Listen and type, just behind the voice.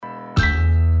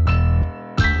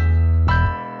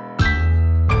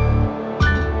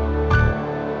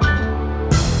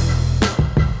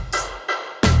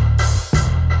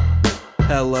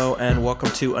Hello, and welcome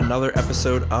to another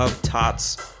episode of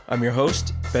Tots. I'm your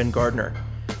host, Ben Gardner.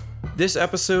 This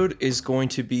episode is going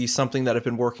to be something that I've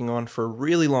been working on for a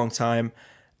really long time,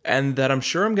 and that I'm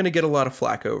sure I'm going to get a lot of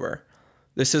flack over.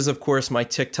 This is, of course, my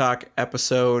TikTok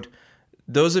episode.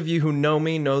 Those of you who know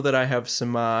me know that I have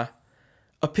some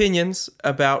opinions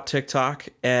about TikTok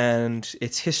and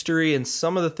its history and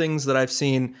some of the things that I've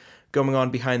seen going on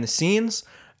behind the scenes.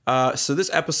 So this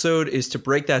episode is to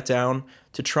break that down,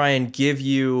 to try and give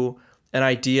you an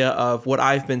idea of what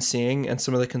I've been seeing and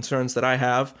some of the concerns that I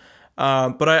have.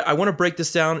 But I want to break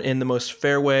this down in the most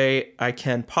fair way I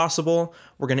can possible.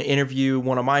 We're going to interview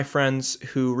one of my friends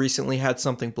who recently had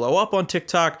something blow up on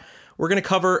TikTok. We're going to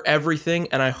cover everything,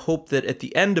 and I hope that at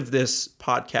the end of this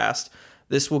podcast,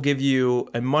 this will give you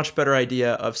a much better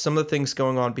idea of some of the things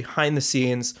going on behind the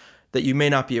scenes that you may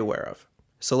not be aware of.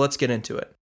 So let's get into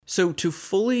it. So to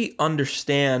fully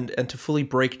understand and to fully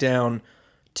break down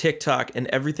TikTok and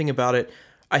everything about it,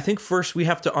 I think first we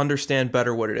have to understand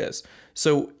better what it is.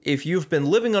 So if you've been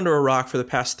living under a rock for the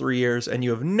past 3 years and you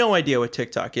have no idea what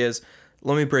TikTok is,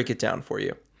 let me break it down for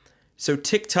you. So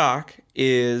TikTok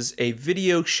is a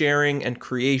video sharing and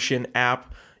creation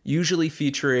app, usually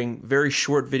featuring very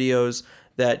short videos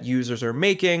that users are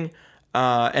making,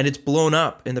 and it's blown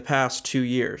up in the past 2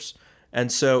 years.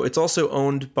 And so it's also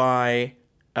owned by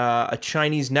a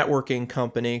Chinese networking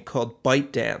company called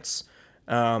ByteDance.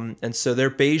 And so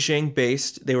they're Beijing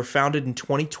based. They were founded in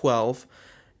 2012.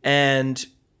 And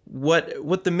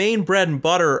what the main bread and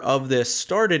butter of this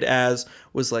started as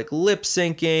was like lip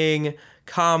syncing,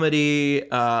 comedy,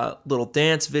 little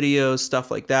dance videos, stuff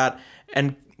like that.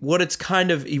 And what it's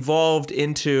kind of evolved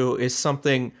into is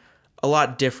something a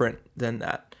lot different than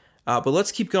that. But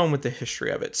let's keep going with the history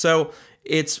of it. So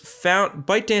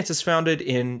ByteDance is founded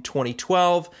in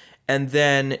 2012, and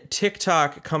then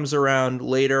TikTok comes around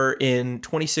later in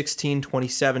 2016,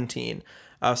 2017.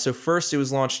 So first it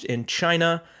was launched in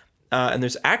China, and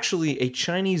there's actually a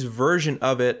Chinese version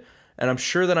of it, and I'm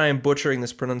sure that I am butchering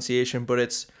this pronunciation, but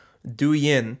it's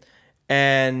Douyin.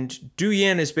 And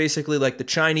Douyin is basically like the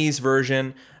Chinese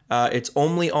version. It's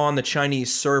only on the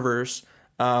Chinese servers,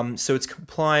 so it's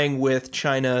complying with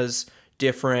China's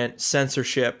different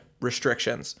censorship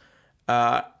restrictions.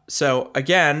 So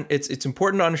again, it's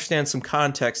important to understand some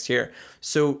context here.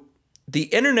 So the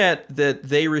internet that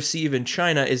they receive in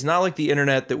China is not like the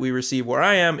internet that we receive where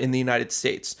I am in the United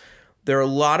States. There are a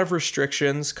lot of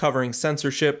restrictions covering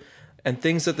censorship and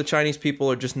things that the Chinese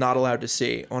people are just not allowed to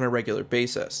see on a regular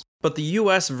basis. But the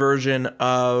US version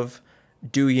of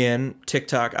Douyin,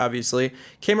 TikTok obviously,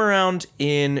 came around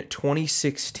in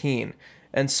 2016.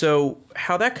 And so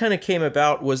how that kind of came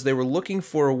about was they were looking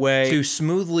for a way to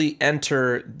smoothly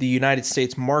enter the United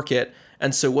States market.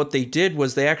 And so what they did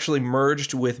was they actually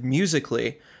merged with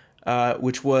Musical.ly,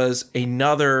 which was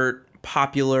another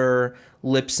popular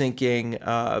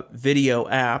lip-syncing video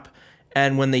app.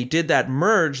 And when they did that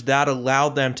merge, that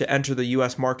allowed them to enter the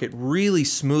US market really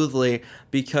smoothly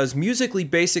because Musical.ly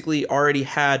basically already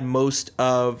had most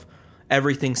of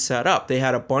everything set up. They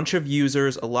had a bunch of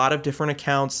users, a lot of different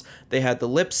accounts. They had the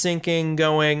lip syncing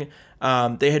going.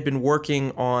 They had been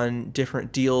working on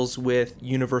different deals with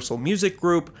Universal Music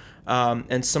Group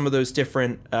and some of those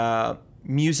different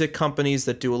music companies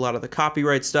that do a lot of the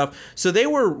copyright stuff. So they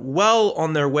were well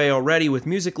on their way already with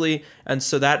Musical.ly, and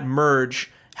so that merge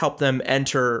helped them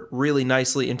enter really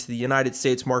nicely into the United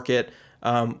States market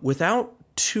without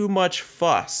too much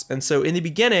fuss. And so in the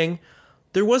beginning,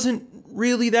 there wasn't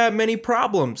really that many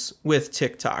problems with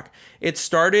TikTok. It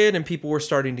started and people were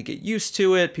starting to get used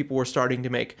to it. People were starting to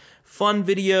make fun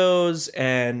videos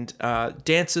and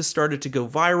dances started to go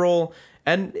viral.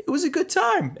 And it was a good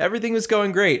time. Everything was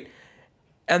going great.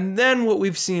 And then what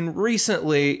we've seen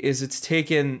recently is it's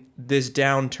taken this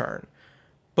downturn.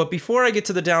 But before I get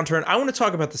to the downturn, I want to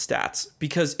talk about the stats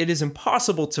because it is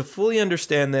impossible to fully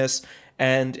understand this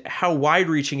and how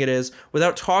wide-reaching it is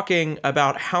without talking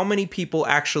about how many people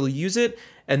actually use it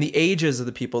and the ages of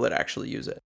the people that actually use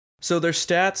it. So their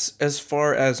stats as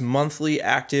far as monthly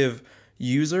active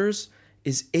users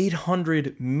is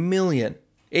 800 million.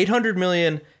 800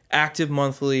 million active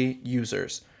monthly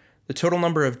users. The total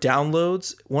number of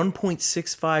downloads,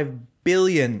 1.65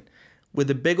 billion with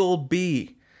a big old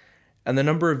B. And the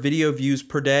number of video views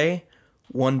per day,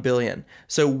 1 billion.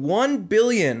 So 1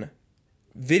 billion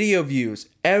video views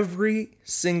every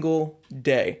single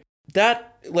day.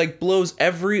 That blows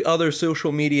every other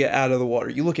social media out of the water.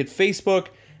 You look at Facebook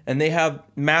and they have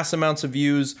mass amounts of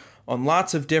views on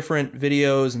lots of different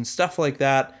videos and stuff like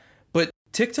that. But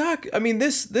TikTok, I mean,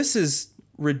 this is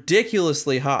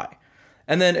ridiculously high.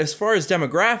 And then as far as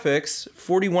demographics,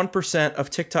 41%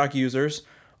 of TikTok users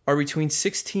are between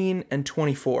 16 and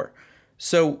 24.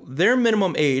 So their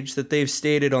minimum age that they've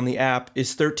stated on the app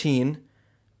is 13.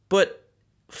 But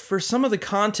for some of the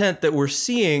content that we're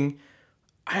seeing,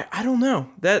 I don't know.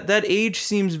 That age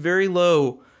seems very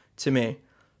low to me.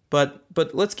 But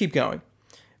let's keep going.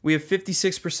 We have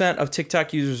 56% of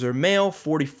TikTok users are male,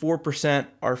 44%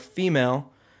 are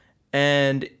female.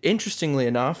 And interestingly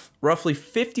enough, roughly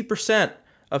 50%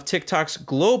 of TikTok's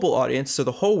global audience, so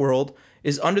the whole world,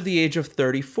 is under the age of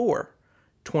 34.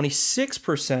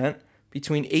 26%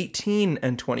 between 18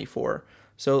 and 24.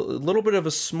 So a little bit of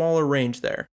a smaller range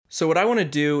there. So what I want to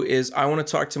do is I want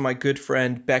to talk to my good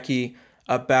friend Becky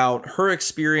about her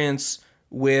experience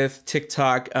with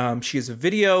TikTok. She has a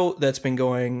video that's been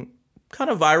going kind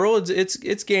of viral.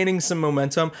 It's gaining some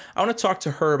momentum. I want to talk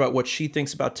to her about what she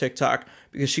thinks about TikTok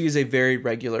because she is a very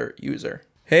regular user.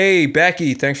 Hey,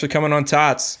 Becky, thanks for coming on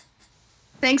Tots.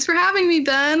 Thanks for having me,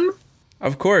 Ben.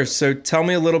 Of course. So tell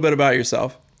me a little bit about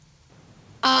yourself.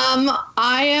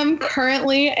 I am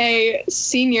currently a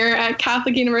senior at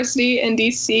Catholic University in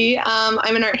DC.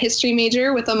 I'm an art history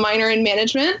major with a minor in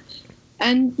management.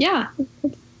 And yeah.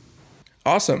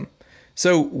 Awesome.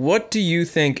 So what do you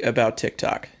think about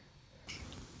TikTok?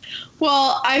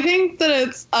 Well, I think that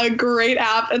it's a great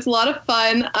app. It's a lot of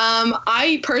fun.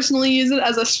 I personally use it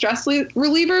as a stress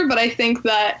reliever, but I think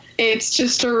that it's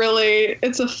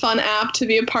a fun app to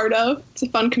be a part of. It's a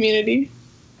fun community.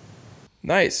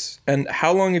 Nice. And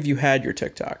how long have you had your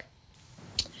TikTok?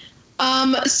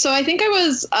 So I think I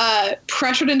was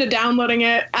pressured into downloading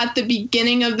it at the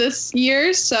beginning of this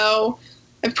year. So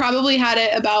I've probably had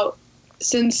it about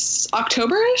since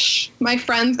October-ish. My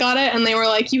friends got it and they were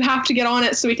like, you have to get on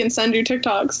it so we can send you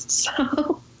TikToks.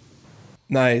 So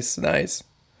Nice.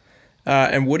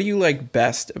 And what do you like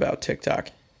best about TikTok?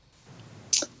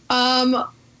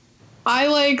 I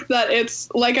like that it's,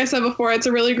 like I said before, it's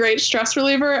a really great stress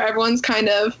reliever. Everyone's kind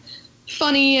of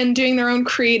funny and doing their own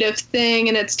creative thing.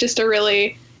 And it's just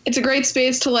it's a great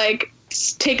space to like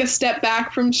take a step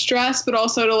back from stress, but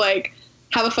also to like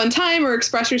have a fun time or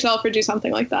express yourself or do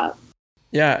something like that.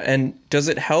 Yeah. And does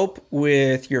it help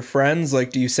with your friends?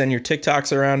 Like, do you send your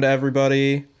TikToks around to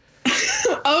everybody?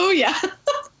 Oh, yeah.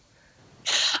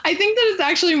 I think that it's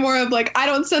actually more of like, I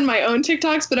don't send my own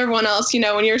TikToks, but everyone else,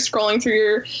 when you're scrolling through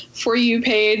your For You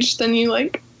page, then you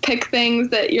like pick things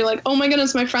that you're like, oh my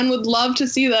goodness, my friend would love to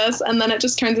see this. And then it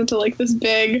just turns into like this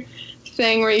big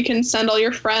thing where you can send all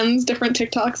your friends different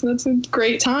TikToks and it's a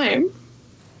great time.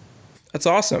 That's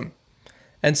awesome.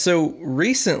 And so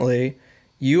recently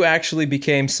you actually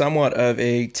became somewhat of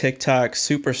a TikTok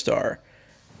superstar.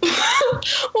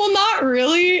 Well, not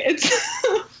really.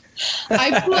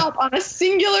 I blew up on a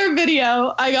singular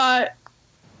video. I got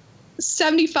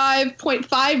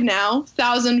 75.5 now,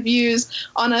 1,000 views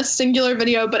on a singular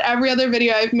video, but every other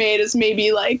video I've made is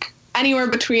maybe like anywhere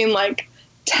between like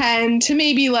 10 to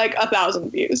maybe like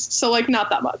 1,000 views. So like not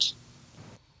that much.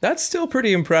 That's still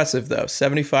pretty impressive though.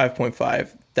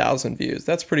 75,500 views.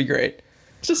 That's pretty great.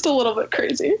 Just a little bit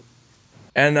crazy.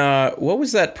 And what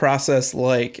was that process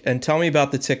like? And tell me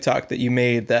about the TikTok that you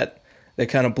made that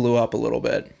kind of blew up a little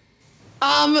bit.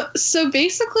 So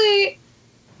basically,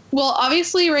 well,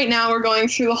 obviously right now we're going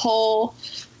through the whole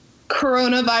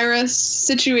coronavirus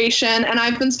situation, and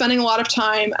I've been spending a lot of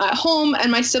time at home,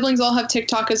 and my siblings all have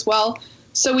TikTok as well.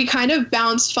 So we kind of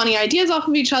bounce funny ideas off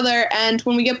of each other, and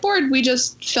when we get bored, we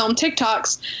just film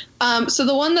TikToks. So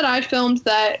the one that I filmed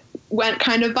that went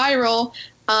kind of viral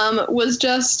was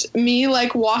just me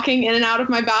like walking in and out of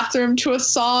my bathroom to a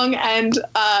song and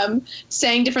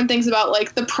saying different things about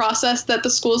like the process that the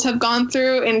schools have gone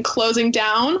through in closing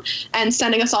down and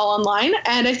sending us all online.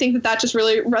 And I think that just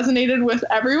really resonated with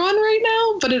everyone right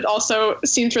now, but it also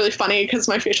seems really funny because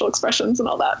my facial expressions and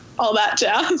all that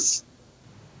jazz.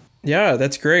 Yeah,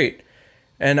 that's great.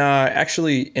 And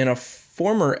actually in a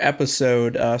former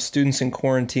episode, Students in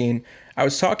Quarantine, I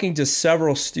was talking to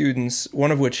several students,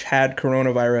 one of which had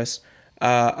coronavirus,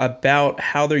 about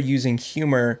how they're using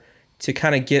humor to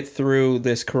kind of get through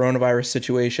this coronavirus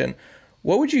situation.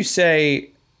 What would you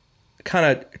say kind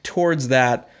of towards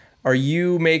that? Are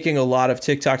you making a lot of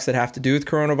TikToks that have to do with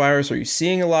coronavirus? Are you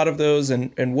seeing a lot of those?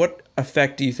 And what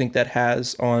effect do you think that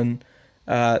has on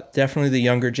definitely the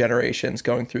younger generations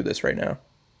going through this right now?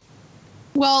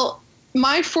 Well,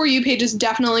 my For You page is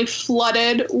definitely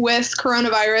flooded with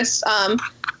coronavirus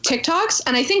TikToks.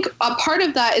 And I think a part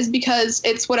of that is because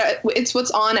it's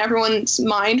what's on everyone's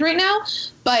mind right now.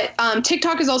 But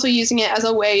TikTok is also using it as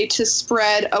a way to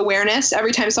spread awareness.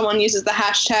 Every time someone uses the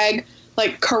hashtag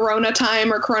like Corona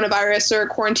time or coronavirus or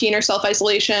quarantine or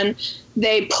self-isolation,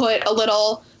 they put a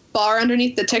little bar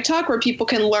underneath the TikTok where people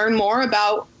can learn more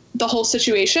about the whole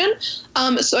situation.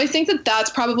 So I think that that's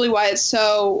probably why it's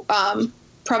so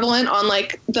prevalent on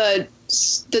like the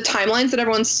timelines that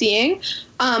everyone's seeing.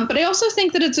 But I also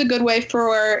think that it's a good way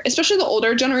for especially the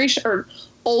older generation, or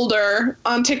older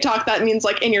on TikTok, that means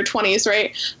like in your 20s,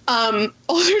 right?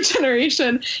 Older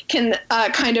generation can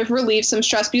kind of relieve some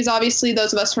stress, because obviously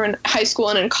those of us who are in high school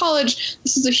and in college,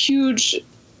 this is a huge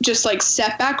just like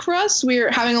setback for us.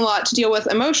 We're having a lot to deal with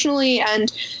emotionally,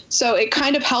 and so it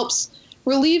kind of helps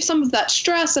relieve some of that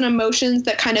stress and emotions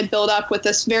that kind of build up with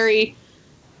this very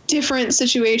different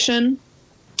situation.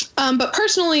 But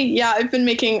personally, yeah, I've been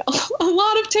making a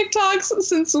lot of TikToks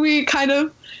since we kind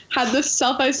of had this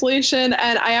self-isolation,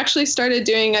 and I actually started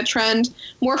doing a trend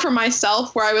more for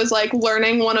myself where I was like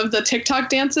learning one of the TikTok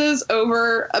dances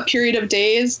over a period of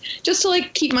days just to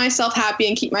like keep myself happy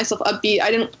and keep myself upbeat.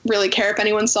 I didn't really care if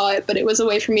anyone saw it, but it was a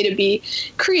way for me to be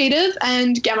creative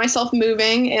and get myself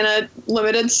moving in a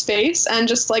limited space and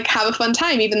just like have a fun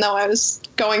time, even though I was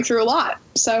going through a lot.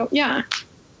 So yeah.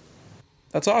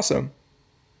 That's awesome.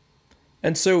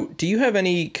 And so do you have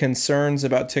any concerns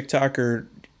about TikTok, or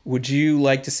would you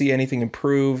like to see anything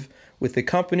improve with the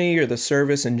company or the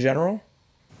service in general?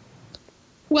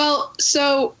 Well,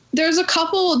 so there's a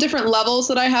couple different levels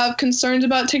that I have concerns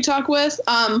about TikTok with.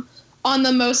 On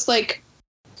the most like,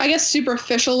 I guess,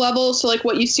 superficial level, so like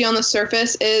what you see on the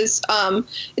surface is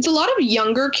it's a lot of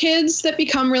younger kids that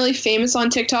become really famous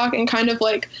on TikTok and kind of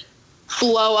like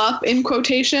blow up in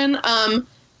quotation,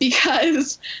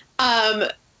 because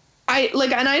I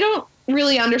don't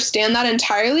really understand that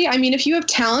entirely. I mean, if you have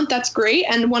talent, that's great.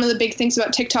 And one of the big things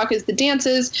about TikTok is the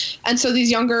dances. And so these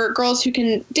younger girls who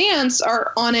can dance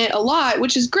are on it a lot,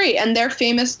 which is great. And they're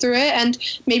famous through it. And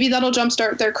maybe that'll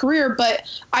jumpstart their career. But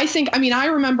I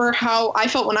remember how I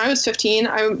felt when I was 15.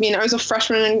 I was a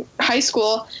freshman in high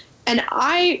school, and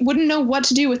I wouldn't know what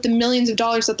to do with the millions of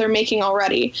dollars that they're making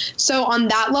already. So on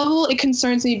that level, it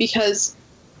concerns me, because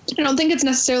I don't think it's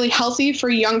necessarily healthy for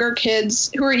younger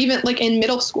kids who are even like in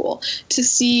middle school to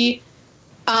see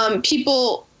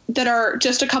people that are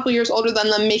just a couple years older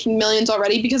than them making millions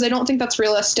already, because I don't think that's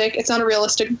realistic. It's not a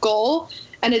realistic goal.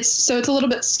 And it's a little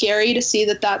bit scary to see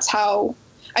that that's how,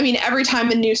 every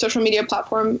time a new social media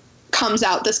platform comes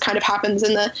out, this kind of happens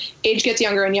and the age gets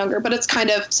younger and younger, but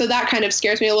so that kind of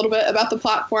scares me a little bit about the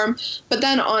platform. But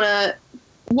then on a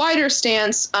wider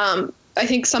stance, I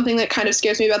think something that kind of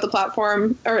scares me about the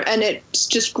platform, and it's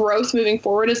just growth moving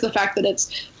forward, is the fact that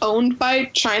it's owned by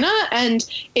China and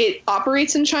it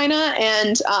operates in China.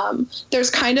 And there's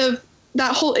kind of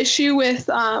that whole issue with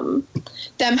them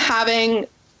having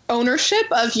ownership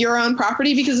of your own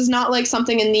property, because it's not like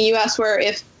something in the US where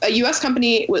if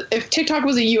TikTok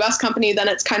was a US company, then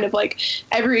it's kind of like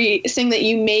everything that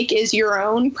you make is your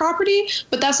own property.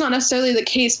 But that's not necessarily the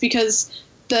case, because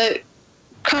the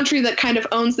country that kind of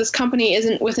owns this company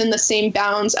isn't within the same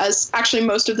bounds as actually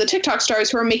most of the TikTok stars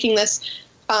who are making this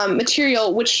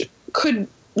material, which could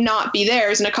not be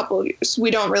theirs in a couple of years.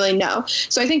 We don't really know.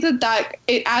 So I think that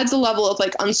it adds a level of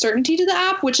like uncertainty to the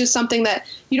app, which is something that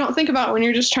you don't think about when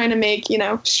you're just trying to make,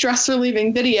 stress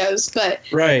relieving videos. But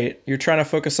right, you're trying to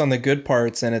focus on the good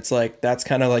parts, and it's like that's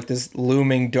kind of like this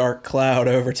looming dark cloud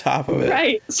over top of it.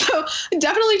 Right. So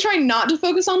definitely trying not to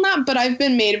focus on that, but I've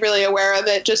been made really aware of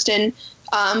it just in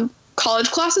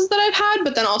college classes that I've had,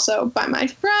 but then also by my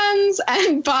friends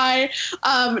and by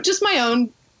just my own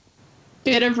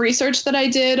bit of research that I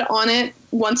did on it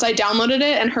once I downloaded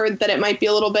it and heard that it might be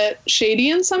a little bit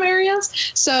shady in some areas.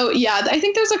 So yeah, I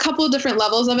think there's a couple of different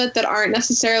levels of it that aren't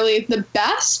necessarily the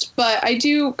best, but I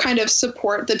do kind of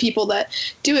support the people that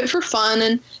do it for fun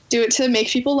and do it to make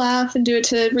people laugh and do it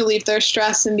to relieve their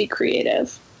stress and be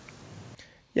creative.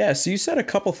 Yeah, so you said a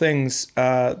couple things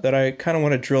that I kind of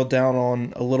want to drill down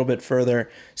on a little bit further.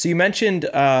 So you mentioned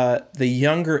the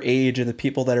younger age of the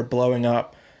people that are blowing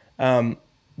up.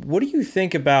 What do you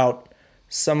think about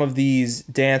some of these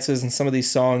dances and some of these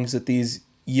songs that these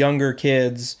younger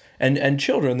kids and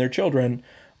children, their children,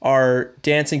 are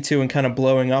dancing to and kind of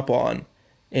blowing up on,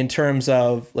 in terms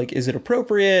of, like, is it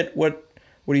appropriate? What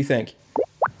do you think?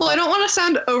 Well, I don't want to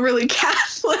sound overly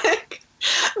Catholic,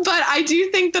 but I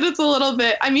do think that it's a little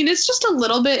bit, it's just a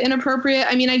little bit inappropriate.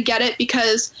 I get it,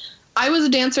 because I was a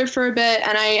dancer for a bit,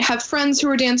 and I have friends who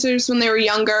were dancers when they were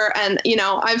younger, and,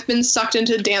 I've been sucked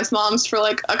into Dance Moms for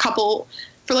like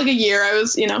a year. I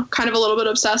was, kind of a little bit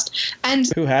obsessed. And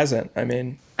who hasn't? I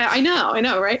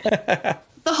know, right?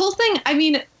 The whole thing,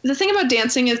 the thing about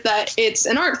dancing is that it's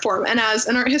an art form, and as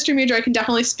an art history major, I can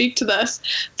definitely speak to this,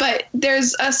 but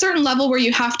there's a certain level where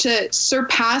you have to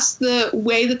surpass the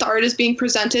way that the art is being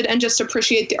presented and just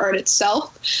appreciate the art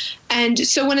itself. And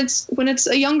so when it's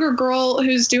a younger girl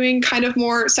who's doing kind of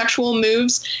more sexual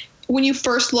moves, when you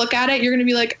first look at it, you're going to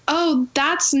be like, oh,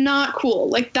 that's not cool.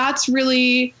 Like, that's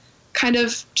really kind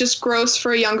of just gross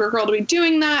for a younger girl to be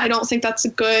doing that. I don't think that's a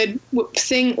good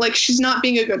thing. Like, she's not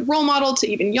being a good role model to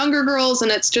even younger girls,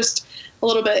 and it's just a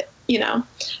little bit,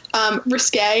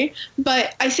 risque.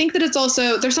 But I think that it's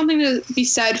also, there's something to be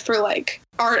said for like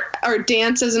art or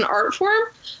dance as an art form.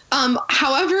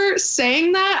 However,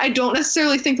 saying that, I don't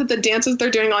necessarily think that the dances they're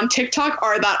doing on TikTok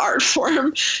are that art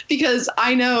form, because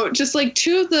I know just like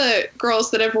two of the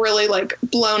girls that have really like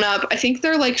blown up, I think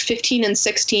they're like 15 and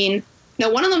 16. No,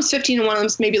 one of them's 15 and one of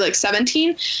them's maybe like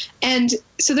 17. And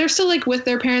so they're still like with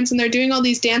their parents and they're doing all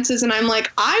these dances. And I'm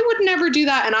like, I would never do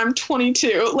that. And I'm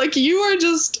 22. Like, you are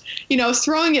just,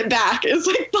 throwing it back is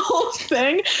like the whole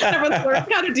thing. Everyone's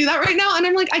learning how to do that right now. And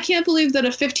I'm like, I can't believe that a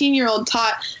 15-year-old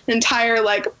taught an entire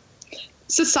like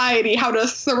society how to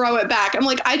throw it back. I'm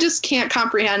like, I just can't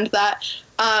comprehend that.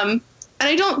 And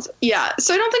I don't,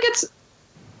 so I don't think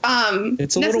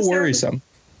it's a little worrisome.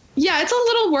 Yeah, it's a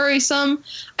little worrisome.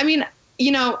 I mean,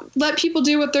 let people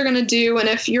do what they're going to do. And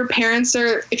if you're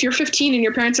 15 and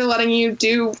your parents are letting you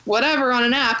do whatever on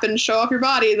an app and show off your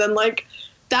body, then like,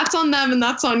 that's on them and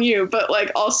that's on you. But like,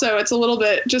 also it's a little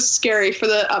bit just scary for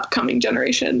the upcoming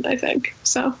generation, I think.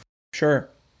 So. Sure.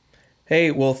 Hey,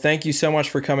 well, thank you so much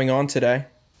for coming on today.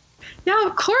 Yeah,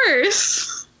 of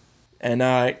course. And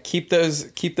keep those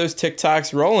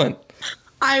TikToks rolling.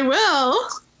 I will.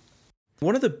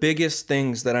 One of the biggest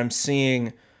things that I'm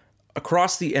seeing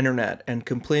across the internet and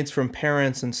complaints from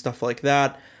parents and stuff like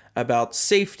that about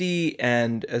safety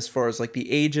and as far as like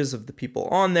the ages of the people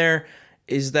on there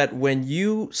is that when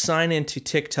you sign into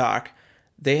TikTok,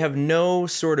 they have no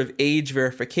sort of age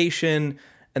verification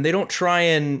and they don't try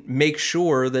and make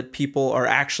sure that people are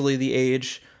actually the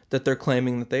age that they're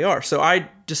claiming that they are. So I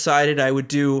decided I would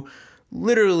do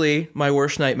literally my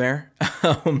worst nightmare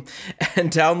and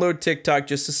download TikTok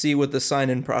just to see what the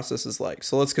sign-in process is like.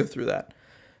 So let's go through that.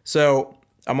 So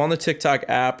I'm on the TikTok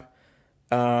app.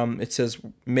 It says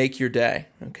make your day.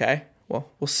 Okay. Well,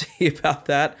 we'll see about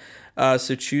that.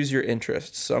 So choose your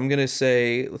interests. So I'm going to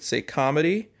say, let's say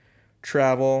comedy,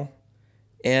 travel,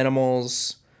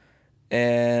 animals,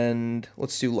 and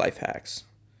let's do life hacks.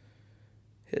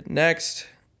 Hit next.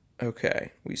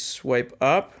 Okay. We swipe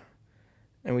up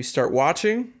and we start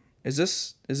watching. Is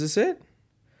this it?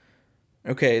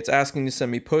 Okay. It's asking to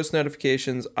send me post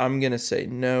notifications. I'm going to say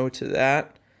no to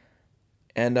that.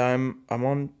 And I'm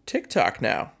on TikTok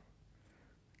now.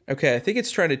 Okay, I think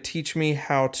it's trying to teach me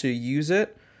how to use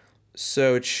it.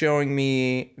 So it's showing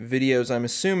me videos, I'm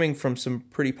assuming, from some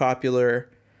pretty popular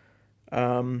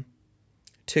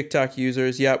TikTok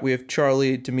users. Yeah, we have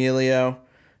Charli D'Amelio,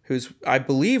 who's, I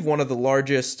believe, one of the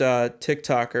largest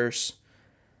TikTokers.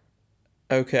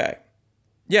 Okay.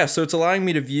 Yeah, so it's allowing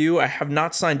me to view. I have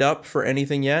not signed up for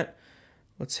anything yet.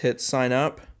 Let's hit sign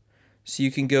up. So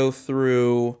you can go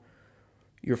through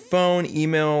your phone,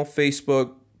 email,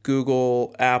 Facebook,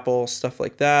 Google, Apple, stuff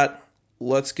like that.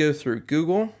 Let's go through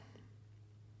Google.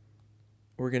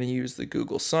 We're going to use the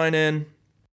Google sign-in.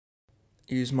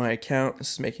 Use my account.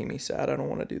 This is making me sad. I don't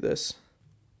want to do this.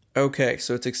 Okay,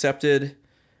 so it's accepted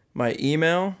my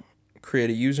email,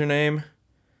 create a username,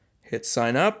 hit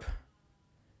sign up,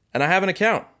 and I have an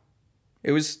account.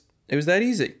 It was that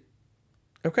easy.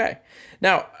 Okay.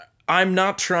 Now, I'm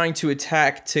not trying to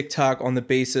attack TikTok on the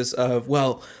basis of,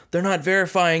 well, they're not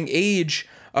verifying age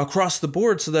across the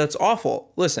board, so that's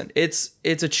awful. Listen, it's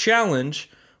a challenge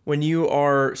when you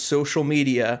are social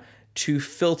media to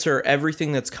filter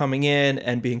everything that's coming in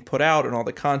and being put out and all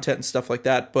the content and stuff like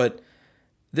that, but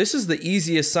this is the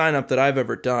easiest sign up that I've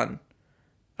ever done.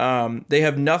 They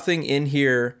have nothing in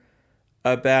here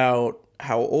about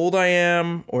how old I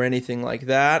am or anything like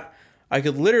that. I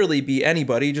could literally be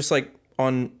anybody, just like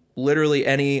on literally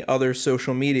any other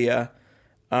social media.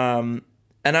 And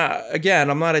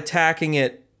I'm not attacking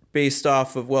it based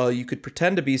off of, well, you could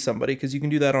pretend to be somebody because you can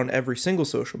do that on every single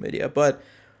social media. But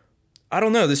I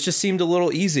don't know. This just seemed a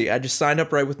little easy. I just signed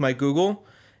up right with my Google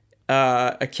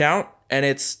account and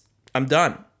I'm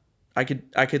done. I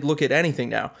could look at anything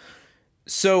now.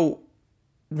 So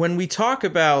when we talk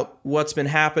about what's been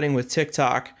happening with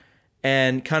TikTok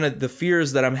and kind of the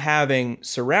fears that I'm having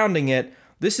surrounding it,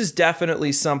 this is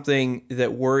definitely something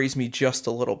that worries me just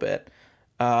a little bit.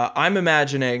 I'm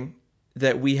imagining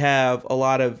that we have a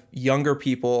lot of younger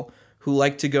people who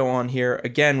like to go on here.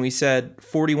 Again, we said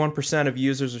 41% of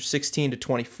users are 16 to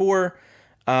 24.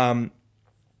 I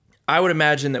would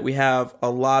imagine that we have a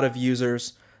lot of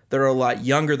users that are a lot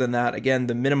younger than that. Again,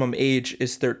 the minimum age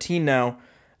is 13 now.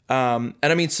 And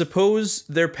I mean, suppose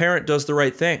their parent does the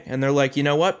right thing and they're like, you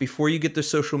know what, before you get the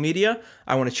social media,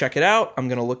 I want to check it out. I'm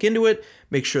going to look into it,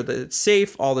 make sure that it's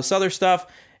safe, all this other stuff.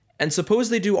 And suppose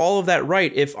they do all of that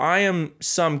right. If I am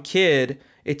some kid,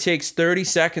 it takes 30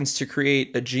 seconds to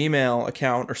create a Gmail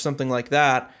account or something like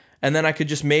that. And then I could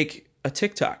just make a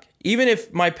TikTok. Even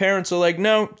if my parents are like,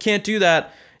 no, can't do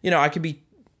that. I could be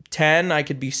 10, I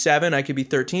could be 7, I could be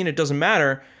 13. It doesn't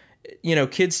matter.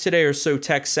 Kids today are so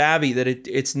tech savvy that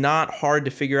it's not hard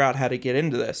to figure out how to get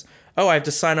into this. Oh, I have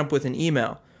to sign up with an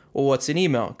email. Well, what's an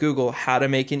email? Google how to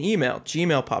make an email.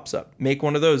 Gmail pops up. Make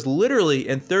one of those literally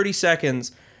in 30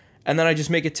 seconds. And then I just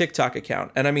make a TikTok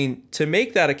account. And I mean, to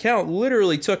make that account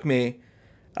literally took me,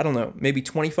 I don't know, maybe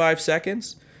 25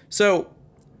 seconds. So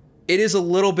it is a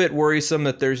little bit worrisome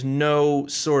that there's no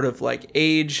sort of like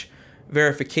age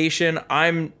verification.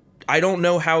 I don't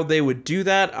know how they would do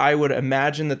that. I would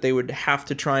imagine that they would have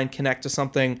to try and connect to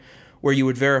something where you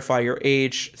would verify your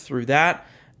age through that.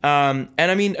 And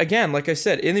I mean, again, like I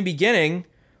said, in the beginning,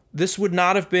 this would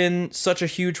not have been such a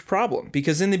huge problem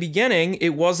because in the beginning,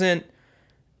 it wasn't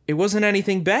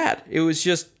anything bad. It was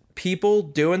just people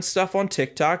doing stuff on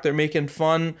TikTok. They're making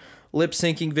fun lip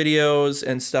syncing videos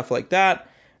and stuff like that.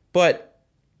 But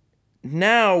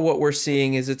now what we're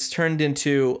seeing is it's turned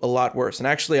into a lot worse. And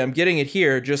actually, I'm getting it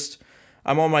here.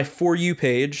 I'm on my For You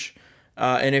page.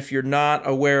 And if you're not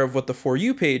aware of what the For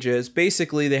You page is,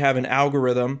 basically they have an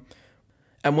algorithm.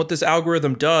 And what this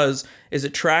algorithm does is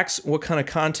it tracks what kind of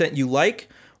content you like,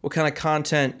 what kind of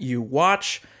content you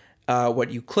watch,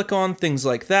 what you click on, things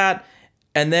like that.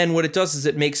 And then what it does is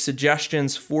it makes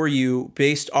suggestions for you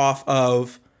based off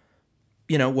of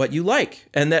what you like.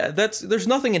 And there's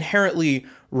nothing inherently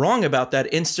wrong about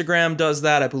that. Instagram does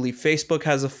that. I believe Facebook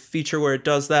has a feature where it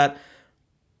does that.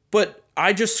 But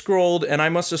I just scrolled, and I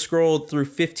must have scrolled through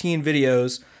 15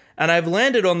 videos, and I've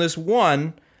landed on this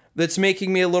one that's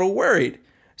making me a little worried.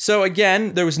 So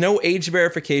again, there was no age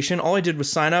verification. All I did was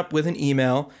sign up with an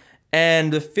email,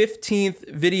 and the 15th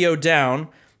video down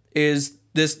is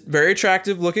this very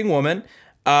attractive looking woman,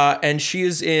 and she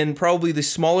is in probably the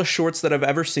smallest shorts that I've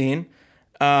ever seen.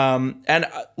 And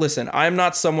listen, I'm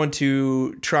not someone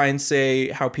to try and say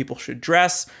how people should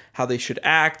dress, how they should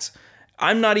act.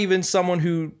 I'm not even someone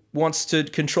who wants to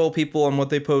control people on what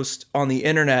they post on the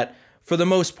internet for the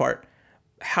most part.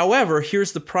 However,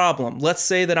 here's the problem. Let's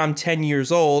say that I'm 10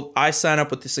 years old. I sign up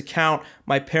with this account.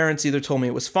 My parents either told me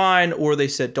it was fine or they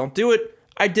said, don't do it.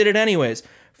 I did it anyways.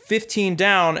 15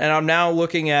 down, and I'm now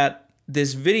looking at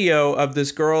this video of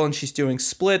this girl and she's doing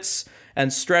splits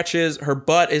and stretches. Her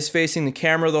butt is facing the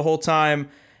camera the whole time.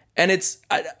 And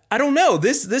I don't know.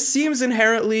 This seems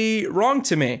inherently wrong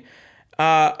to me.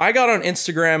 I got on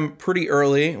Instagram pretty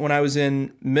early when I was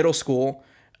in middle school.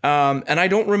 And I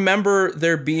don't remember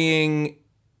there being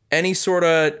any sort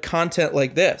of content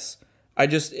like this.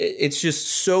 It's just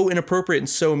so inappropriate and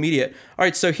so immediate. All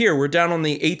right, so here we're down on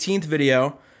the 18th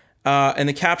video. And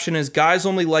the caption is "Guys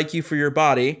only like you for your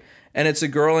body." And it's a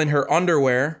girl in her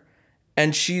underwear.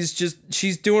 And she's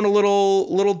doing a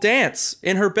little dance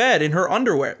in her bed, in her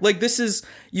underwear. Like,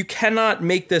 you cannot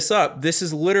make this up. This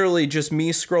is literally just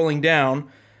me scrolling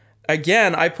down.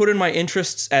 Again, I put in my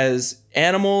interests as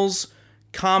animals,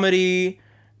 comedy,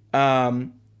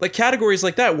 like categories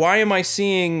like that. Why am I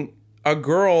seeing a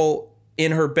girl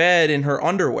in her bed in her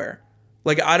underwear?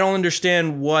 Like, I don't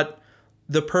understand what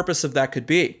the purpose of that could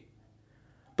be.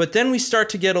 But then we start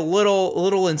to get a little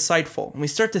insightful, and we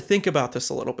start to think about this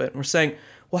a little bit. And we're saying,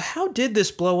 well, how did this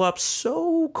blow up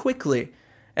so quickly?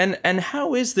 And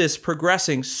how is this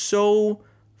progressing so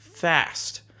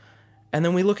fast? And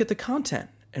then we look at the content,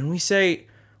 and we say,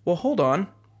 well, hold on.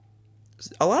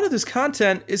 A lot of this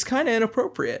content is kind of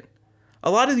inappropriate. A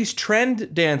lot of these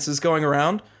trend dances going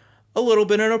around, a little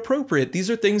bit inappropriate. These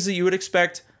are things that you would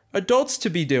expect adults to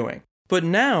be doing. But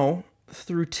now,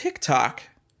 through TikTok,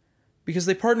 because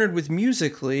they partnered with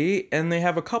Musical.ly, and they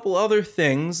have a couple other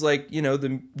things like,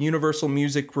 the Universal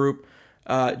Music Group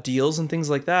deals and things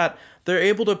like that, they're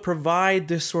able to provide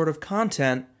this sort of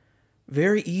content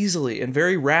very easily and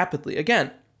very rapidly. Again,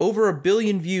 over 1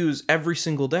 billion views every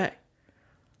single day.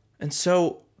 And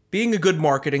so, being a good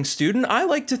marketing student, I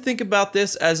like to think about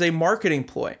this as a marketing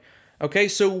ploy. Okay,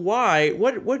 so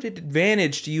what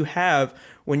advantage do you have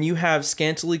when you have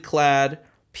scantily clad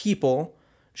people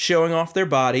showing off their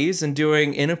bodies and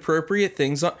doing inappropriate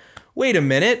things? Wait a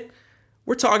minute.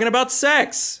 We're talking about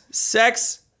sex.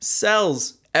 Sex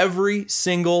sells every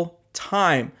single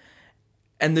time.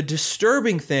 And the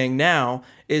disturbing thing now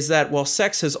is that while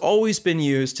sex has always been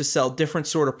used to sell different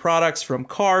sort of products, from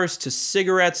cars to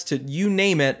cigarettes to you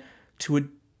name it, to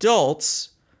adults,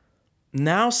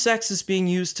 now sex is being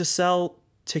used to sell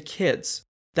to kids.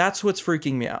 That's what's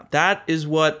freaking me out. That is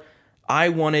what I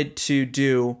wanted to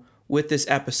do with this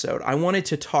episode. I wanted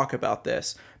to talk about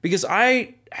this because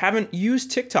I haven't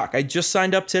used TikTok. I just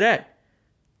signed up today.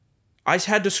 I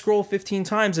had to scroll 15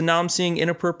 times and now I'm seeing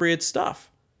inappropriate stuff.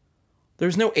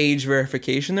 There's no age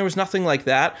verification. There was nothing like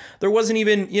that. There wasn't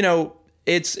even,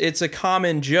 it's a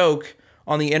common joke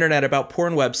on the internet about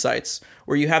porn websites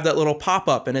where you have that little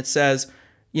pop-up and it says,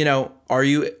 are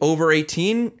you over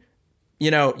 18?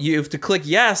 You have to click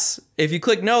yes. If you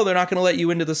click no, they're not going to let you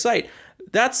into the site.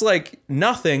 That's like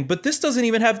nothing, but this doesn't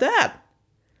even have that.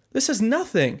 This has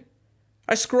nothing.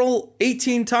 I scroll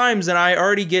 18 times and I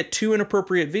already get 2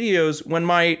 inappropriate videos when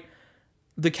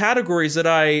the categories that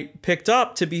I picked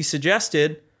up to be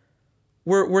suggested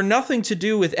were nothing to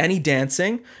do with any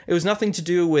dancing. It was nothing to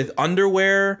do with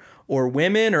underwear or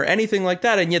women or anything like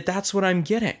that, and yet that's what I'm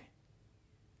getting.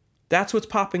 That's what's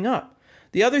popping up.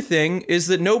 The other thing is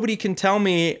that nobody can tell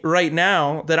me right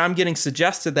now that I'm getting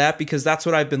suggested that because that's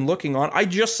what I've been looking on. I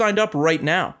just signed up right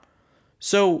now.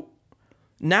 So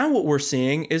now what we're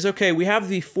seeing is, okay, we have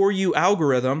the For You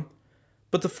algorithm,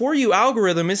 but the For You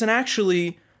algorithm isn't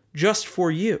actually just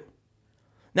for you.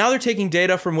 Now they're taking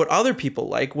data from what other people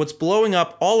like, what's blowing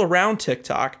up all around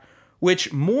TikTok,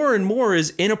 which more and more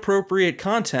is inappropriate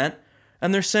content,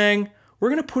 and they're saying, we're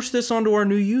going to push this onto our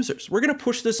new users. We're going to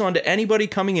push this onto anybody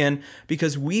coming in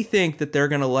because we think that they're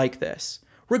going to like this,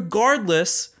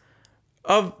 regardless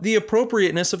of the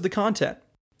appropriateness of the content.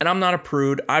 And I'm not a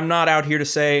prude. I'm not out here to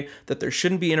say that there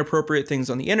shouldn't be inappropriate things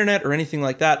on the internet or anything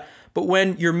like that. But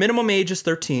when your minimum age is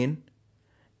 13,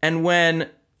 and when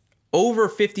over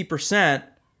 50%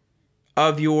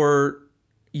 of your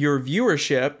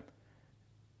viewership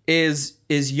is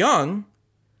young,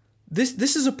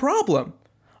 this is a problem.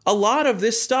 A lot of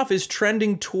this stuff is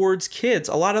trending towards kids.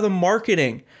 A lot of the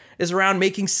marketing is around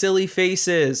making silly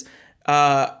faces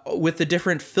with the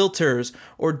different filters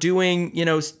or doing,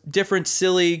 different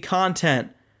silly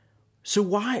content. So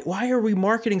why are we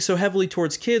marketing so heavily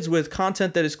towards kids with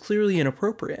content that is clearly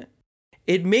inappropriate?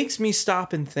 It makes me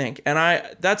stop and think. And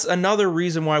that's another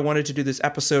reason why I wanted to do this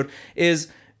episode is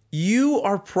you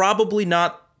are probably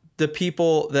not the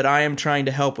people that I am trying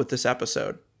to help with this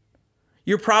episode.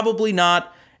 You're probably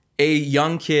not a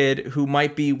young kid who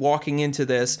might be walking into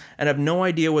this and have no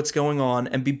idea what's going on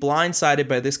and be blindsided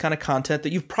by this kind of content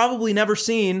that you've probably never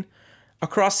seen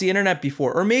across the internet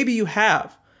before. Or maybe you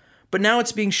have, but now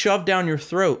it's being shoved down your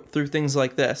throat through things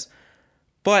like this.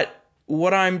 But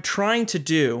what I'm trying to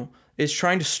do is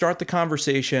trying to start the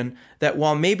conversation that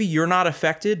while maybe you're not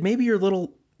affected, maybe your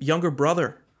little younger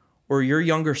brother or your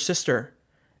younger sister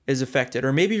is affected,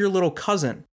 or maybe your little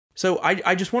cousin. So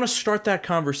I just want to start that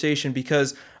conversation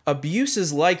because abuse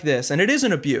is like this, and it is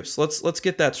an abuse. Let's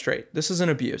get that straight. This is an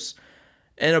abuse.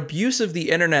 An abuse of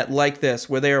the internet like this,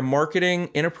 where they are marketing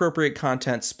inappropriate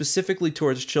content specifically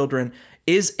towards children,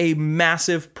 is a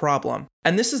massive problem.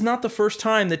 And this is not the first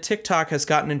time that TikTok has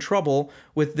gotten in trouble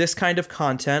with this kind of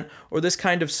content or this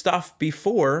kind of stuff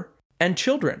before, and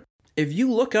children. If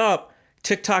you look up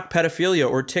TikTok pedophilia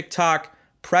or TikTok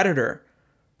predator,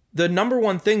 the number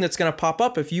one thing that's going to pop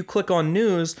up if you click on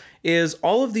news is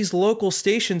all of these local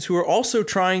stations who are also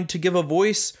trying to give a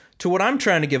voice to what I'm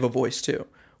trying to give a voice to,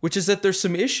 which is that there's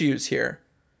some issues here.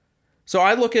 So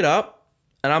I look it up,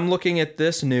 and I'm looking at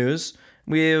this news.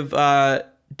 We have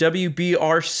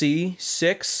WBRC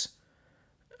 6.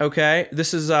 Okay,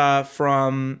 this is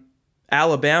from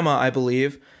Alabama, I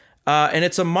believe. And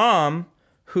it's a mom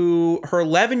who, her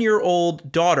 11-year-old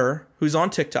daughter, who's on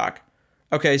TikTok.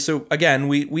 Okay, so again,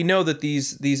 we know that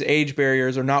these age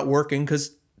barriers are not working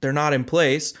because they're not in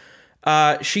place.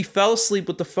 She fell asleep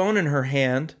with the phone in her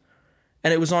hand,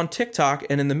 and it was on TikTok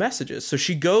and in the messages. So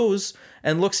she goes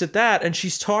and looks at that, and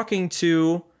she's talking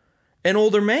to an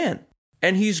older man,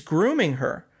 and he's grooming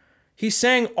her. He's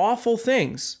saying awful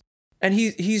things, and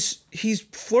he's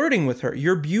flirting with her.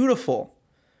 You're beautiful.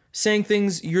 Saying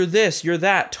things, you're this, you're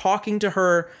that, talking to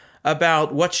her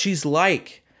about what she's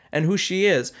like and who she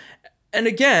is. And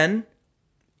again,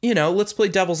 let's play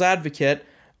devil's advocate.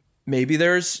 Maybe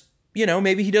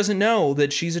maybe he doesn't know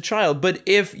that she's a child. But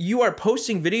if you are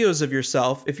posting videos of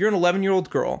yourself, if you're an 11-year-old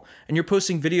girl and you're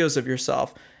posting videos of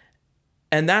yourself,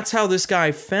 and that's how this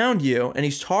guy found you and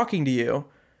he's talking to you,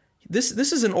 this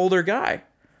is an older guy.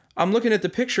 I'm looking at the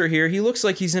picture here. He looks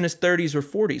like he's in his 30s or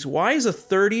 40s. Why is a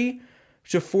 30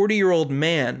 to 40-year-old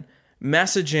man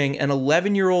messaging an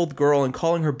 11-year-old girl and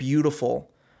calling her beautiful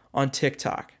on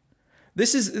TikTok?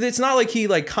 It's not like he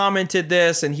commented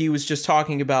this and he was just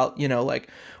talking about,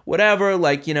 whatever,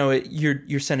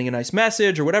 you're sending a nice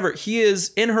message or whatever. He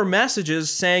is in her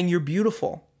messages saying you're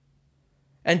beautiful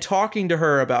and talking to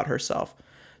her about herself.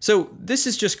 So this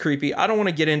is just creepy. I don't want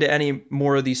to get into any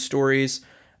more of these stories.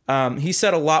 He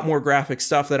said a lot more graphic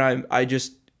stuff that I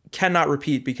just cannot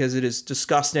repeat because it is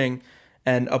disgusting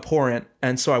and abhorrent,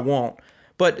 and so I won't.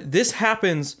 But this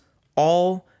happens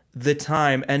all the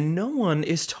time, and no one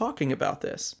is talking about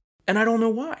this. And I don't know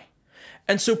why.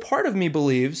 And so part of me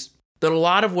believes that a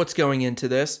lot of what's going into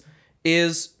this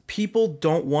is people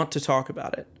don't want to talk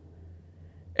about it.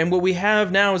 And what we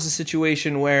have now is a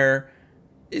situation where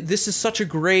this is such a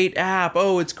great app.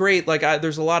 Oh, it's great. Like,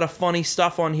 there's a lot of funny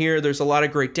stuff on here. There's a lot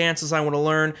of great dances I want to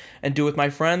learn and do with my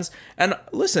friends. And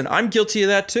listen, I'm guilty of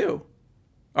that too.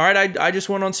 All right, I just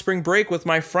went on spring break with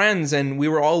my friends and we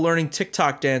were all learning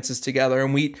TikTok dances together.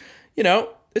 And we,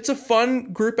 it's a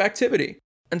fun group activity.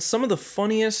 And some of the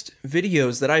funniest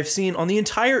videos that I've seen on the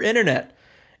entire internet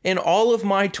in all of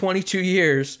my 22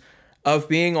 years of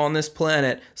being on this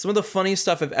planet, some of the funniest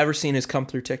stuff I've ever seen has come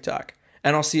through TikTok.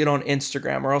 And I'll see it on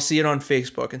Instagram or I'll see it on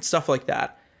Facebook and stuff like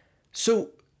that. So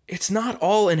it's not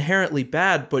all inherently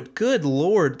bad, but good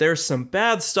Lord, there's some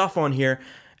bad stuff on here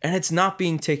and it's not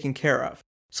being taken care of.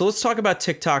 So let's talk about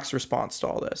TikTok's response to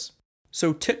all this.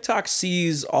 So TikTok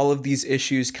sees all of these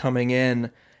issues coming in,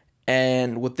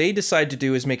 and what they decide to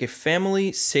do is make a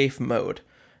family safe mode.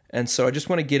 And so I just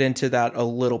want to get into that a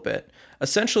little bit.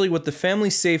 Essentially, what the family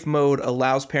safe mode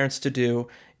allows parents to do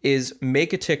is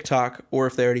make a TikTok, or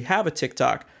if they already have a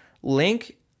TikTok,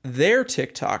 link their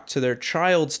TikTok to their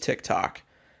child's TikTok,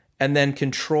 and then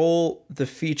control the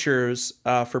features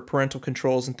for parental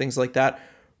controls and things like that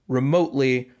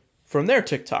remotely from their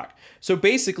TikTok. So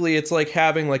basically, it's like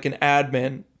having like an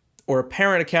admin or a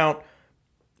parent account,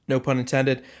 no pun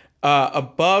intended,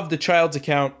 above the child's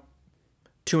account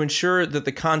to ensure that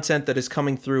the content that is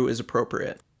coming through is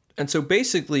appropriate. And so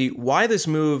basically, why this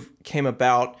move came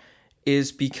about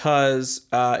is because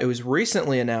it was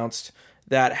recently announced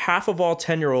that half of all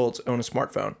 10-year-olds own a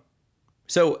smartphone.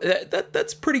 So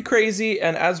that's pretty crazy.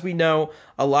 And as we know,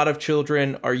 a lot of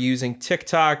children are using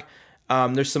TikTok.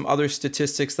 There's some other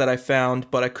statistics that I found,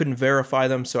 but I couldn't verify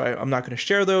them, so I'm not going to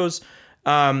share those.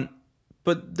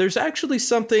 But there's actually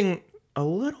something a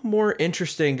little more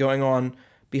interesting going on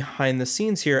behind the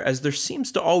scenes here, as there seems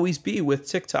to always be with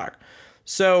TikTok.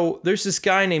 So there's this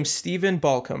guy named Stephen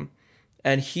Balcom,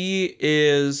 and he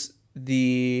is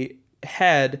the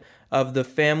head of the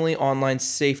Family Online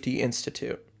Safety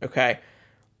Institute. Okay.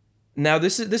 Now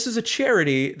this is a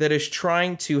charity that is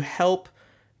trying to help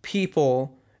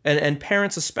people and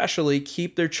parents especially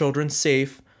keep their children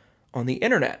safe on the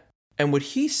internet. And what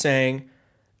he's saying,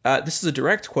 this is a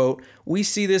direct quote, "We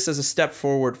see this as a step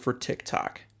forward for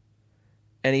TikTok."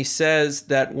 And he says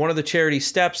that one of the charity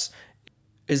steps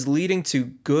is leading to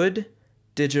good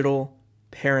digital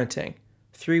parenting.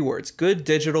 3 words, good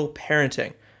digital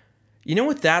parenting. You know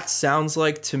what that sounds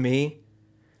like to me?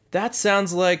 That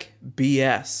sounds like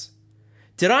BS.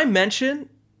 Did I mention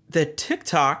that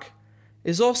TikTok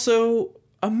is also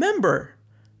a member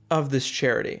of this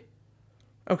charity?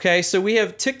 Okay, so we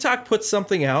have TikTok put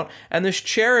something out, and this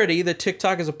charity that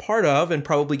TikTok is a part of and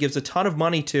probably gives a ton of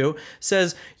money to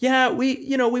says, yeah,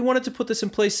 we wanted to put this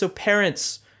in place so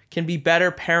parents can be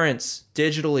better parents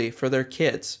digitally for their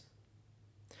kids.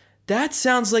 That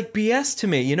sounds like BS to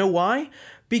me. You know why?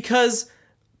 Because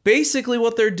basically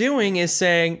what they're doing is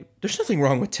saying, there's nothing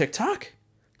wrong with TikTok.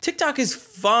 TikTok is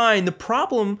fine. The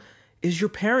problem is your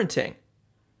parenting.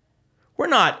 We're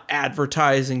not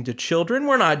advertising to children.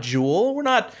 We're not Juul.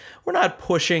 We're not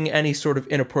pushing any sort of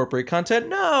inappropriate content.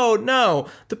 No.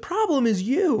 The problem is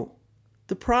you.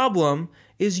 The problem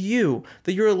is you,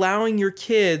 that you're allowing your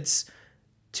kids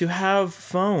to have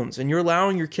phones and you're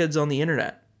allowing your kids on the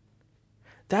internet.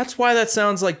 That's why that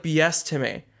sounds like BS to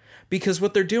me. Because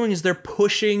what they're doing is they're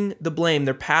pushing the blame.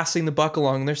 They're passing the buck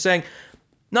along. They're saying,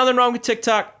 nothing wrong with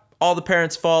TikTok. All the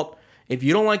parents' fault. If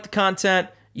you don't like the content,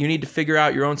 you need to figure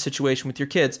out your own situation with your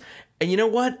kids. And you know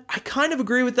what? I kind of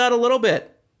agree with that a little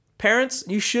bit. Parents,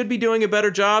 you should be doing a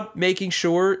better job making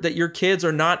sure that your kids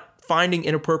are not finding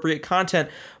inappropriate content.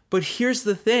 But here's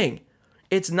the thing.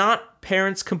 It's not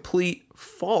parents' complete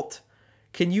fault.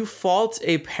 Can you fault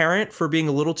a parent for being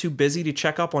a little too busy to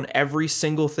check up on every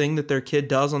single thing that their kid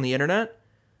does on the internet?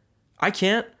 I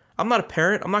can't. I'm not a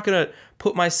parent. I'm not going to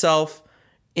put myself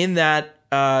in that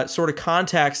sort of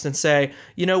context and say,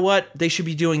 you know what, they should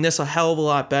be doing this a hell of a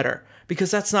lot better,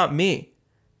 because that's not me.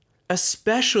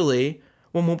 Especially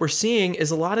when what we're seeing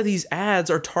is a lot of these ads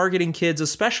are targeting kids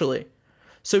especially.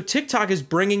 So TikTok is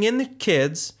bringing in the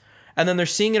kids, and then they're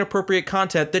seeing inappropriate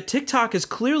content that TikTok is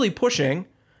clearly pushing,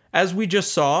 as we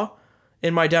just saw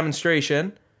in my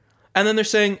demonstration, and then they're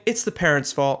saying it's the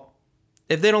parents' fault.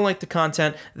 If they don't like the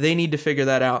content, they need to figure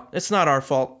that out. It's not our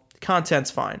fault. The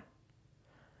content's fine.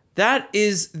 That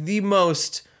is the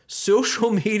most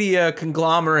social media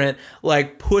conglomerate,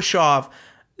 like, push off.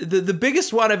 The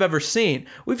biggest one I've ever seen.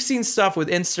 We've seen stuff with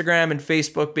Instagram and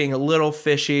Facebook being a little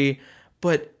fishy,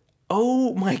 but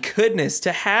oh my goodness,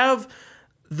 to have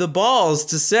the balls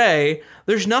to say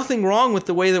there's nothing wrong with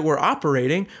the way that we're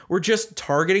operating. We're just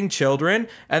targeting children,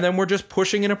 and then we're just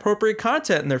pushing inappropriate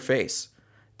content in their face.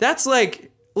 That's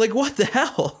like what the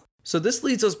hell? So this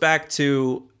leads us back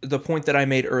to the point that I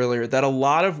made earlier, that a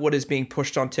lot of what is being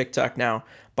pushed on TikTok now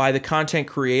by the content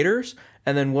creators,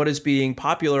 and then what is being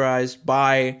popularized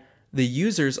by the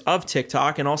users of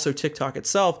TikTok and also TikTok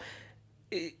itself,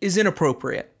 is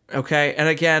inappropriate. Okay. And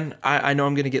again, I know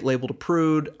I'm going to get labeled a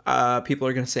prude. People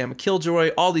are going to say I'm a killjoy,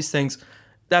 all these things.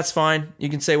 That's fine. You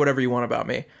can say whatever you want about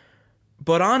me.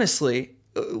 But honestly,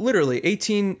 literally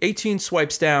 18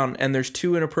 swipes down and there's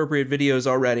 2 inappropriate videos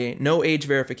already. No age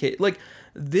verification. Like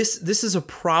this is a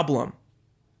problem.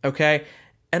 Okay.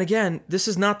 And again, this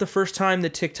is not the first time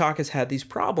that TikTok has had these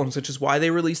problems, which is why they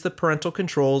released the parental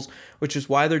controls, which is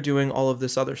why they're doing all of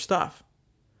this other stuff.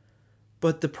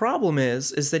 But the problem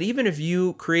is that even if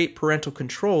you create parental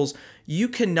controls, you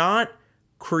cannot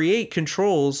create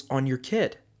controls on your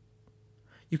kid.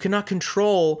 You cannot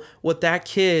control what that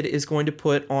kid is going to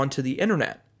put onto the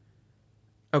internet.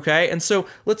 Okay? And so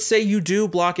let's say you do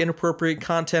block inappropriate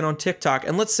content on TikTok,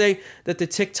 and let's say that the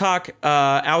TikTok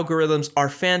algorithms are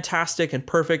fantastic and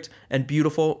perfect and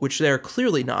beautiful, which they're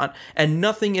clearly not, and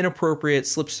nothing inappropriate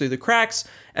slips through the cracks,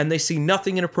 and they see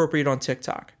nothing inappropriate on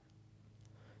TikTok.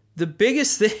 The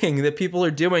biggest thing that people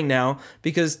are doing now,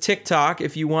 because TikTok,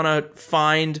 if you want to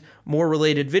find more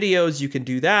related videos, you can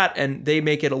do that, and they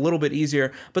make it a little bit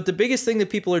easier. But the biggest thing that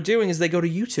people are doing is they go to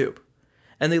YouTube,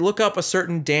 and they look up a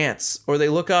certain dance, or they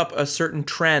look up a certain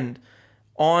trend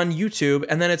on YouTube,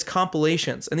 and then it's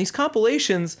compilations. And these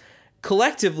compilations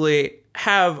collectively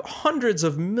have hundreds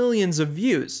of millions of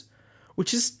views,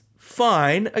 which is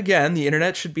fine. Again, the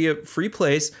internet should be a free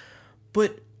place,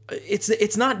 but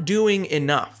it's not doing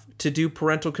enough to do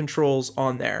parental controls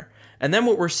on there. And then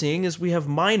what we're seeing is we have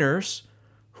minors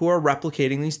who are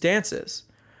replicating these dances.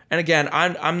 And again,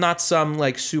 I'm not some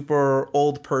like super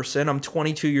old person. I'm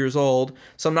 22 years old,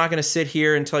 so I'm not going to sit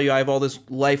here and tell you I have all this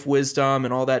life wisdom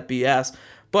and all that BS.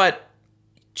 But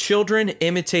children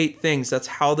imitate things. That's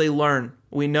how they learn.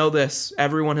 We know this.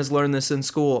 Everyone has learned this in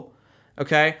school.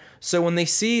 Okay? So when they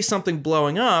see something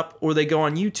blowing up, or they go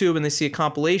on YouTube and they see a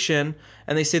compilation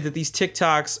and they say that these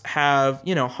TikToks have,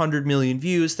 100 million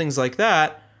views, things like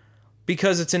that,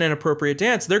 because it's an inappropriate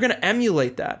dance, they're going to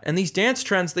emulate that. And these dance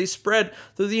trends, they spread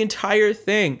through the entire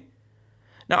thing.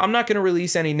 Now, I'm not going to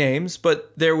release any names,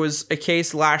 but there was a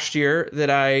case last year that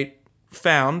I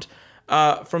found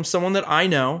from someone that I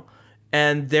know,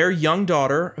 and their young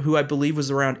daughter, who I believe was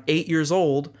around 8 years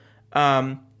old,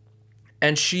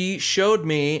 and she showed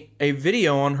me a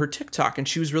video on her TikTok, and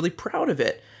she was really proud of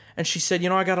it. And she said,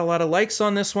 I got a lot of likes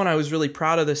on this one. I was really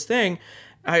proud of this thing.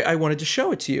 I wanted to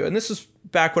show it to you. And this was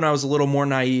back when I was a little more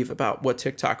naive about what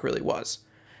TikTok really was.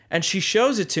 And she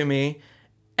shows it to me,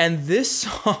 and this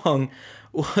song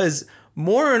was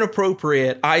more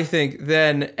inappropriate, I think,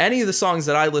 than any of the songs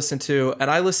that I listen to. And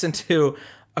I listen to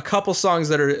a couple songs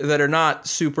that are not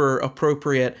super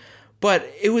appropriate. But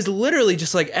it was literally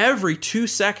just like every 2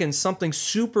 seconds, something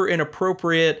super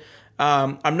inappropriate.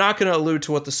 I'm not going to allude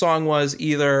to what the song was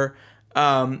either.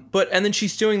 And then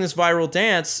she's doing this viral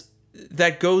dance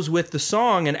that goes with the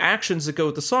song and actions that go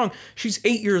with the song. She's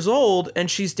 8 years old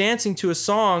and she's dancing to a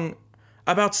song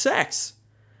about sex.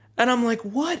 And I'm like,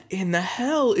 what in the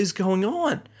hell is going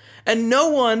on? And no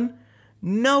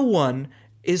one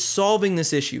is solving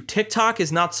this issue. TikTok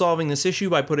is not solving this issue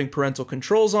by putting parental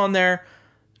controls on there.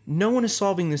 No one is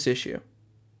solving this issue.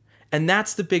 And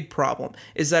that's the big problem,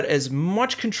 is that as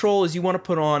much control as you want to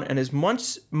put on and as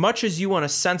much as you want to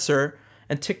censor,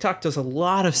 and TikTok does a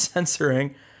lot of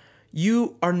censoring,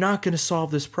 you are not going to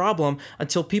solve this problem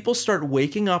until people start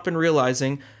waking up and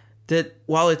realizing that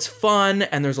while it's fun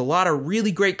and there's a lot of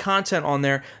really great content on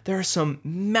there, there are some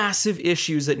massive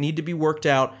issues that need to be worked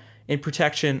out in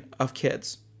protection of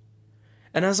kids.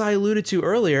 And as I alluded to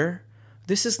earlier,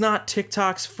 this is not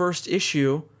TikTok's first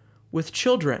issue with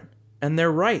children and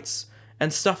their rights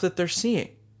and stuff that they're seeing.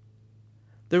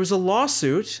 There was a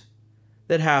lawsuit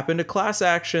that happened, a class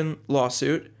action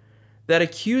lawsuit, that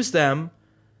accused them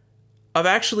of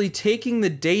actually taking the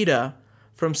data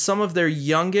from some of their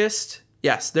youngest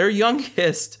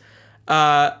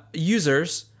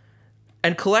users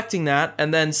and collecting that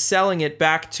and then selling it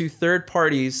back to third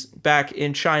parties back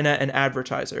in China and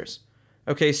advertisers.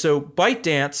 Okay, so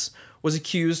ByteDance was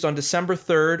accused on December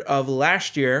 3rd of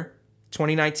last year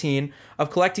 2019,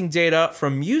 of collecting data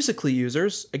from Musical.ly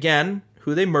users, again,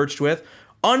 who they merged with,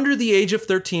 under the age of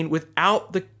 13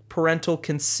 without the parental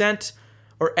consent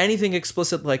or anything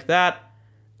explicit like that,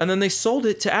 and then they sold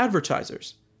it to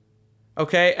advertisers.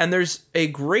 Okay, and there's a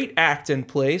great act in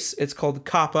place. It's called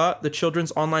COPPA, the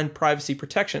Children's Online Privacy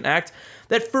Protection Act,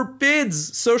 that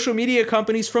forbids social media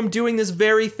companies from doing this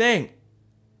very thing.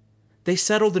 They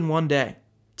settled in one day.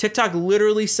 TikTok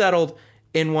literally settled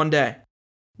in one day.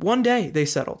 One day they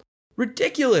settled.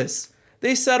 Ridiculous.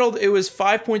 They settled, it was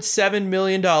 $5.7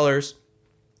 million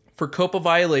for COPPA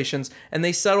violations, and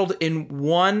they settled in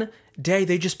one day.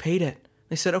 They just paid it.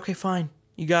 They said, okay, fine,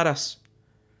 you got us.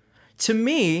 To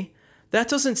me, that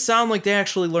doesn't sound like they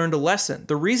actually learned a lesson.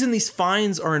 The reason these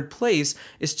fines are in place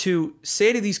is to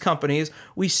say to these companies,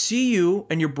 we see you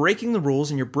and you're breaking the rules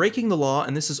and you're breaking the law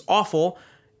and this is awful.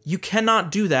 You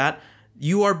cannot do that.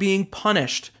 You are being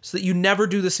punished so that you never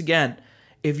do this again.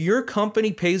 If your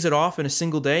company pays it off in a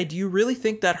single day, do you really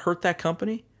think that hurt that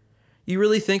company? You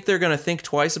really think they're going to think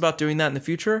twice about doing that in the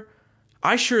future?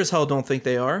 I sure as hell don't think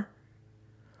they are.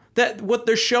 That what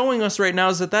they're showing us right now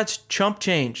is that that's chump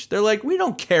change. They're like, we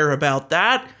don't care about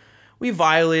that. We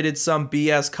violated some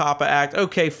BS COPPA act.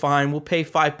 Okay, fine, we'll pay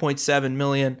 $5.7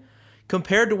 million.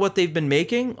 Compared to what they've been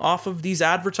making off of these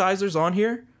advertisers on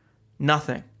here,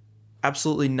 nothing.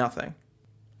 Absolutely nothing.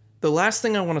 The last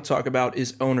thing I want to talk about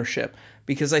is ownership,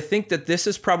 because I think that this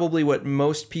is probably what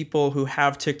most people who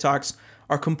have TikToks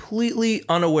are completely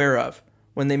unaware of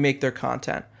when they make their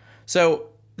content. So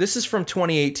this is from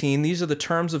 2018. These are the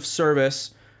terms of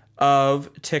service of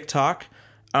TikTok.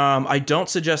 I don't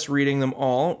suggest reading them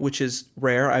all, which is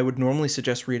rare. I would normally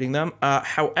suggest reading them.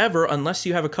 However, unless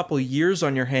you have a couple years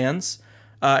on your hands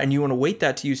and you want to wait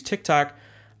that to use TikTok,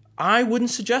 I wouldn't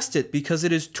suggest it because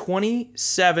it is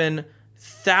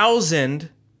 27,000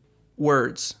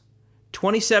 words.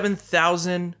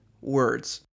 27,000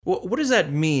 words. What does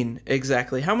that mean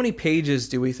exactly? How many pages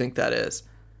do we think that is?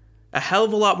 A hell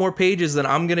of a lot more pages than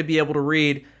I'm going to be able to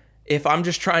read if I'm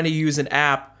just trying to use an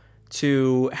app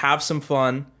to have some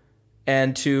fun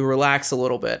and to relax a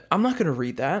little bit. I'm not going to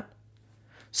read that.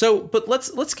 So, but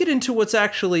let's get into what's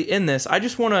actually in this. I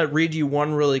just want to read you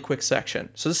one really quick section.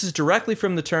 So this is directly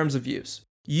from the terms of use.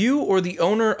 You or the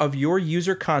owner of your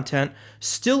user content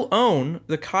still own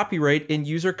the copyright in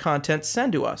user content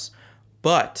sent to us,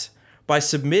 but by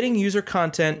submitting user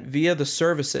content via the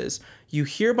services, you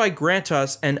hereby grant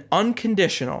us an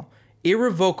unconditional,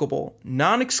 irrevocable,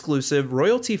 non-exclusive,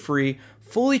 royalty-free,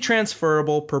 fully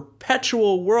transferable,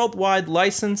 perpetual worldwide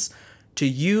license to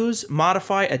use,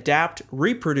 modify, adapt,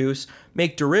 reproduce,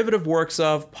 make derivative works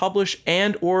of, publish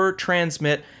and or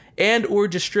transmit and or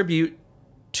distribute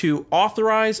to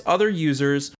authorize other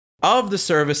users of the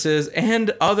services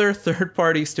and other third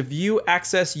parties to view,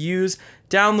 access, use,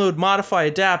 download, modify,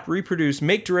 adapt, reproduce,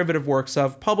 make derivative works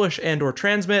of, publish and or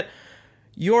transmit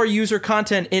your user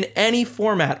content in any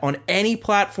format on any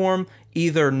platform,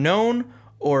 either known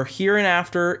or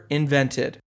hereinafter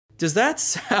invented. Does that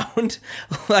sound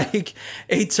like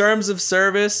a terms of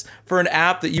service for an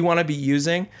app that you want to be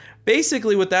using?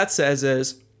 Basically what that says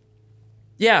is,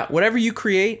 yeah, whatever you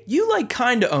create, you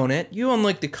kind of own it. You own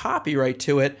the copyright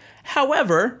to it.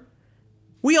 However,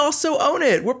 we also own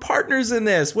it. We're partners in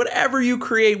this. Whatever you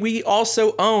create, we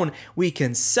also own. We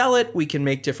can sell it. We can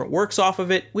make different works off of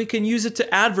it. We can use it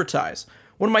to advertise.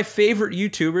 One of my favorite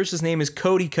YouTubers, his name is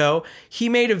Cody Ko. He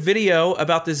made a video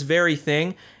about this very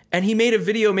thing, and he made a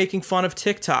video making fun of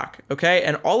TikTok, okay?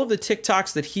 And all of the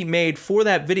TikToks that he made for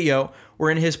that video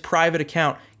were in his private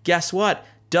account. Guess what?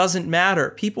 Doesn't matter.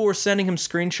 People were sending him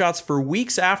screenshots for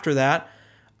weeks after that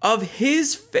of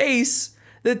his face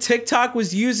that TikTok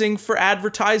was using for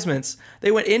advertisements.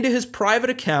 They went into his private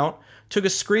account, took a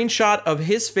screenshot of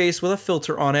his face with a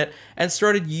filter on it, and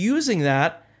started using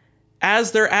that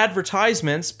as their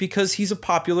advertisements because he's a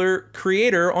popular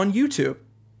creator on YouTube.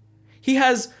 He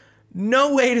has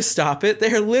no way to stop it.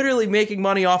 They're literally making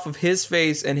money off of his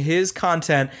face and his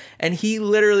content, and he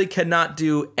literally cannot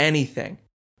do anything.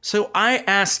 So I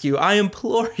ask you, I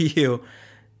implore you,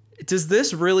 does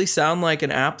this really sound like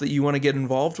an app that you want to get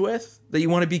involved with? That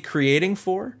you want to be creating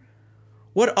for?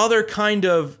 What other kind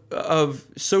of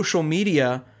social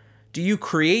media do you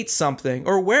create something?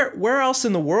 Or where else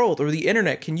in the world or the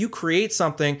internet can you create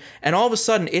something and all of a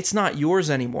sudden it's not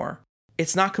yours anymore?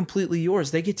 It's not completely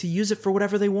yours. They get to use it for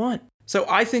whatever they want. So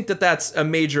I think that that's a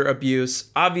major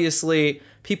abuse. Obviously,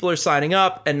 people are signing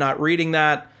up and not reading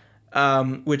that,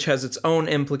 which has its own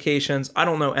implications. I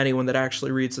don't know anyone that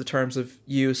actually reads the terms of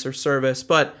use or service,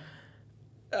 but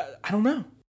I don't know.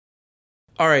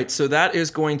 All right, so that is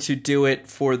going to do it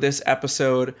for this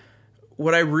episode.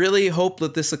 what I really hope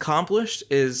that this accomplished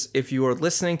is if you are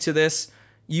listening to this,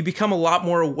 you become a lot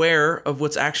more aware of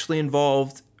what's actually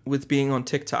involved with being on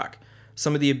TikTok.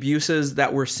 Some of the abuses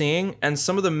that we're seeing and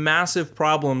some of the massive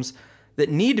problems that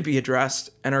need to be addressed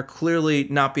and are clearly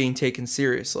not being taken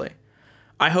seriously.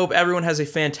 I hope everyone has a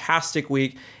fantastic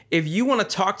week. If you want to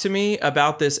talk to me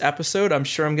about this episode, I'm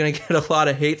sure I'm going to get a lot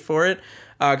of hate for it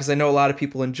because I know a lot of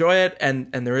people enjoy it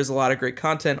and there is a lot of great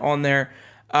content on there.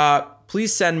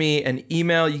 Please send me an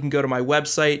email. You can go to my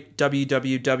website,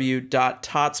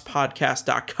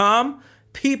 www.totspodcast.com.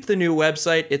 Peep the new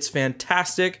website. It's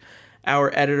fantastic.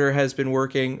 Our editor has been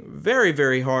working very,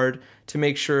 very hard to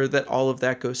make sure that all of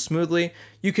that goes smoothly.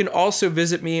 You can also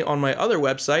visit me on my other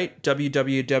website,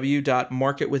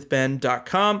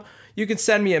 www.marketwithben.com. You can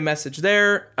send me a message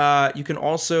there. You can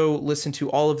also listen to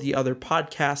all of the other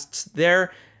podcasts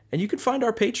there, and you can find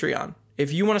our Patreon.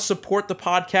 If you want to support the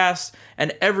podcast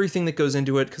and everything that goes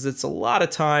into it, because it's a lot of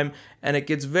time and it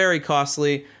gets very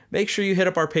costly, make sure you hit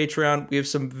up our Patreon. We have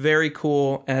some very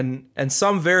cool and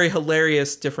some very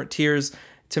hilarious different tiers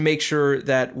to make sure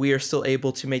that we are still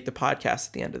able to make the podcast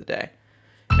at the end of the day.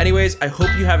 Anyways, I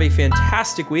hope you have a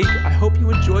fantastic week. I hope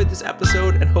you enjoyed this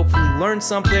episode and hopefully learned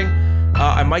something.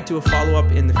 I might do a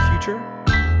follow-up in the future,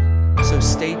 so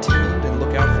stay tuned and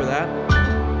look out for that.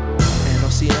 And I'll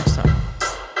see you next time.